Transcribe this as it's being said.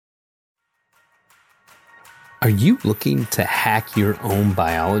Are you looking to hack your own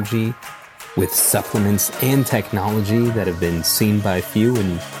biology with supplements and technology that have been seen by few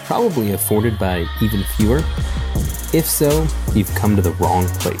and probably afforded by even fewer? If so, you've come to the wrong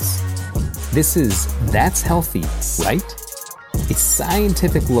place. This is That's Healthy, Right? A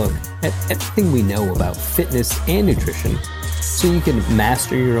scientific look at everything we know about fitness and nutrition so you can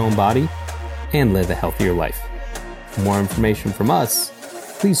master your own body and live a healthier life. For more information from us,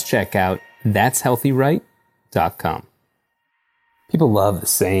 please check out that'shealthyright.com. People love the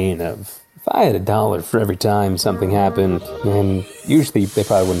saying of, if I had $1 for every time something happened, and usually they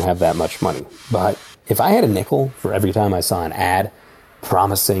probably wouldn't have that much money. But if I had a nickel for every time I saw an ad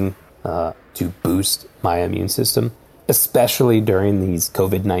promising to boost my immune system, especially during these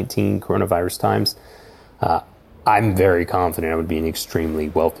COVID-19 coronavirus times, I'm very confident I would be an extremely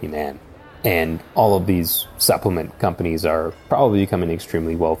wealthy man. And all of these supplement companies are probably becoming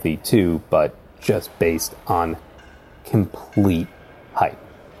extremely wealthy too, but just based on complete hype.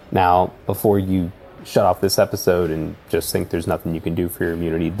 Now, before you shut off this episode and just think there's nothing you can do for your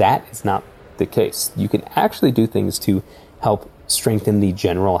immunity, that is not the case. You can actually do things to help strengthen the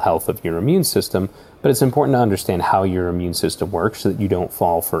general health of your immune system, but it's important to understand how your immune system works so that you don't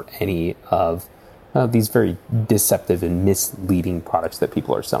fall for any of these very deceptive and misleading products that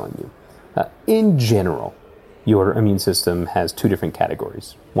people are selling you. In general, your immune system has two different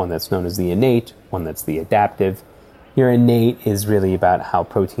categories. One that's known as the innate, one that's the adaptive. Your innate is really about how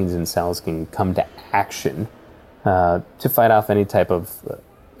proteins and cells can come to action to fight off any type of,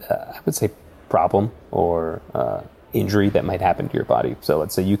 I would say, problem or injury that might happen to your body. So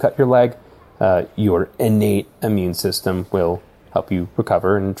let's say you cut your leg, your innate immune system will help you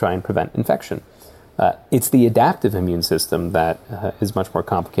recover and try and prevent infection. It's the adaptive immune system that is much more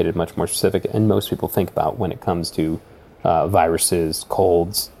complicated, much more specific, and most people think about when it comes to viruses,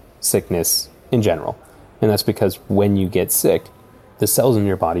 colds, sickness in general. And that's because when you get sick, the cells in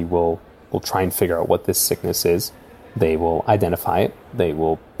your body will try and figure out what this sickness is. They will identify it. They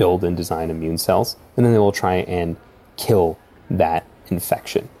will build and design immune cells, and then they will try and kill that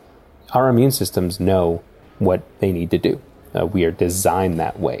infection. Our immune systems know what they need to do. We are designed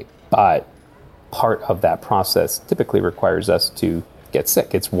that way, but part of that process typically requires us to get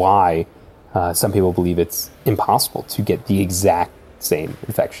sick. It's why some people believe it's impossible to get the exact same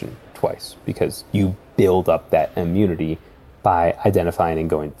infection twice, because you build up that immunity by identifying and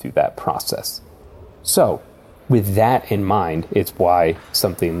going through that process. So with that in mind, it's why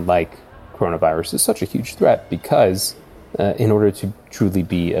something like coronavirus is such a huge threat, because in order to truly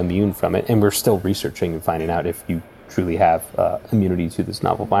be immune from it, and we're still researching and finding out if you truly have immunity to this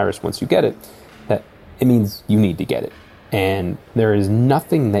novel virus once you get it, it means you need to get it. And there is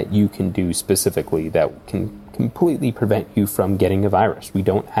nothing that you can do specifically that can completely prevent you from getting a virus. We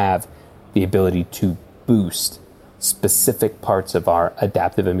don't have the ability to boost specific parts of our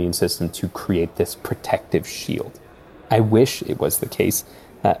adaptive immune system to create this protective shield. I wish it was the case.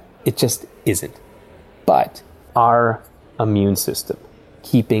 It just isn't. But our immune system,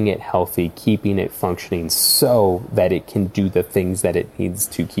 keeping it healthy, keeping it functioning so that it can do the things that it needs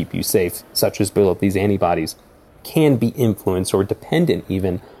to keep you safe, such as build up these antibodies, can be influenced or dependent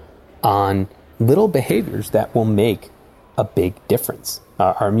even on little behaviors that will make a big difference.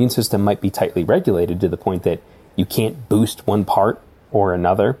 Our immune system might be tightly regulated to the point that you can't boost one part or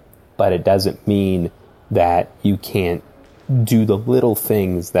another, but it doesn't mean that you can't do the little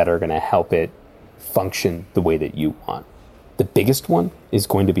things that are going to help it function the way that you want. The biggest one is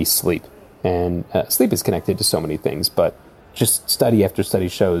going to be sleep. And sleep is connected to so many things, but just study after study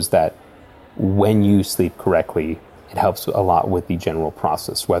shows that when you sleep correctly, it helps a lot with the general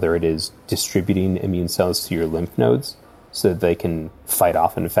process, whether it is distributing immune cells to your lymph nodes so that they can fight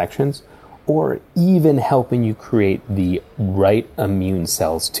off infections, or even helping you create the right immune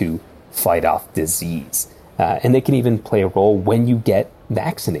cells to fight off disease. And they can even play a role when you get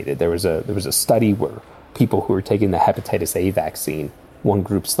vaccinated. There was a study where people who were taking the hepatitis A vaccine, one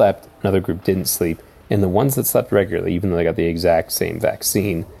group slept, another group didn't sleep, and the ones that slept regularly, even though they got the exact same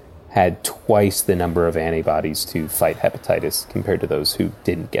vaccine, had twice the number of antibodies to fight hepatitis compared to those who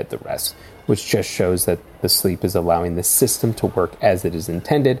didn't get the rest, which just shows that the sleep is allowing the system to work as it is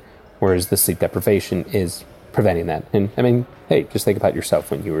intended, whereas the sleep deprivation is preventing that. And I mean, hey, just think about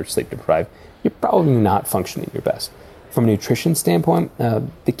yourself when you were sleep deprived. You're probably not functioning your best. From a nutrition standpoint,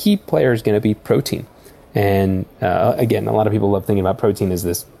 the key player is going to be protein. And again, a lot of people love thinking about protein as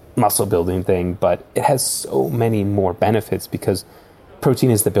this muscle building thing, but it has so many more benefits because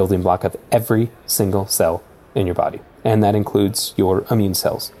protein is the building block of every single cell in your body. And that includes your immune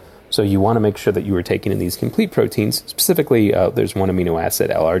cells. So you want to make sure that you are taking in these complete proteins. Specifically, there's one amino acid,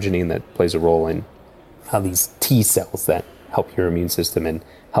 L-arginine, that plays a role in these T cells that help your immune system and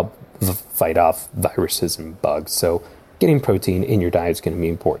help fight off viruses and bugs. So getting protein in your diet is going to be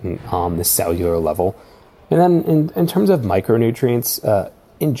important on the cellular level. And then in terms of micronutrients,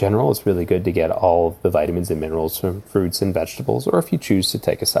 in general, it's really good to get all the vitamins and minerals from fruits and vegetables, or if you choose to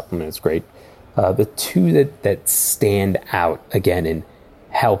take a supplement, it's great. The two that stand out, again, in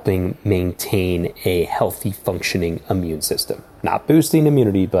helping maintain a healthy functioning immune system, not boosting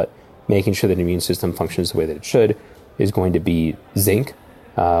immunity, but making sure that the immune system functions the way that it should, is going to be zinc,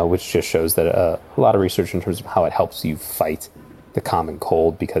 which just shows that a lot of research in terms of how it helps you fight the common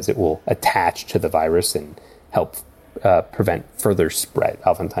cold, because it will attach to the virus and help prevent further spread.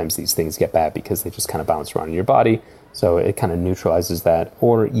 Oftentimes these things get bad because they just kind of bounce around in your body, so it kind of neutralizes that.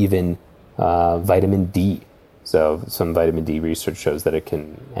 Or even vitamin D. So some vitamin D research shows that it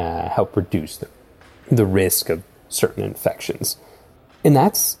can help reduce the risk of certain infections. And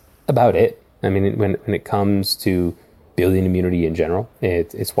that's about it. I mean, when it comes to building immunity in general,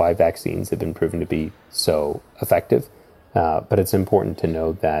 it's why vaccines have been proven to be so effective. But it's important to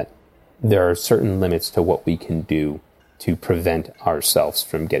know that there are certain limits to what we can do to prevent ourselves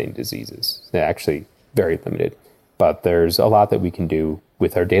from getting diseases. They're actually very limited. But there's a lot that we can do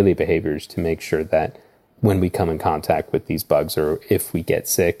with our daily behaviors to make sure that when we come in contact with these bugs, or if we get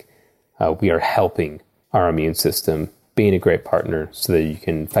sick, we are helping our immune system, being a great partner so that you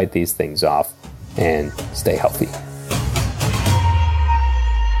can fight these things off and stay healthy.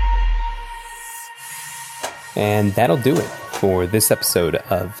 And that'll do it for this episode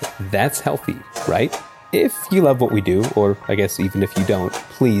of That's Healthy, Right? If you love what we do, or I guess even if you don't,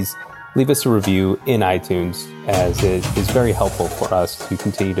 please leave us a review in iTunes, as it is very helpful for us to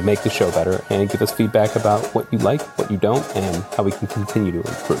continue to make the show better and give us feedback about what you like, what you don't, and how we can continue to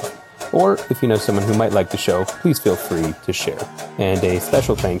improve. Or if you know someone who might like the show, please feel free to share. And a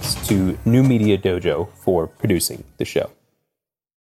special thanks to New Media Dojo for producing the show.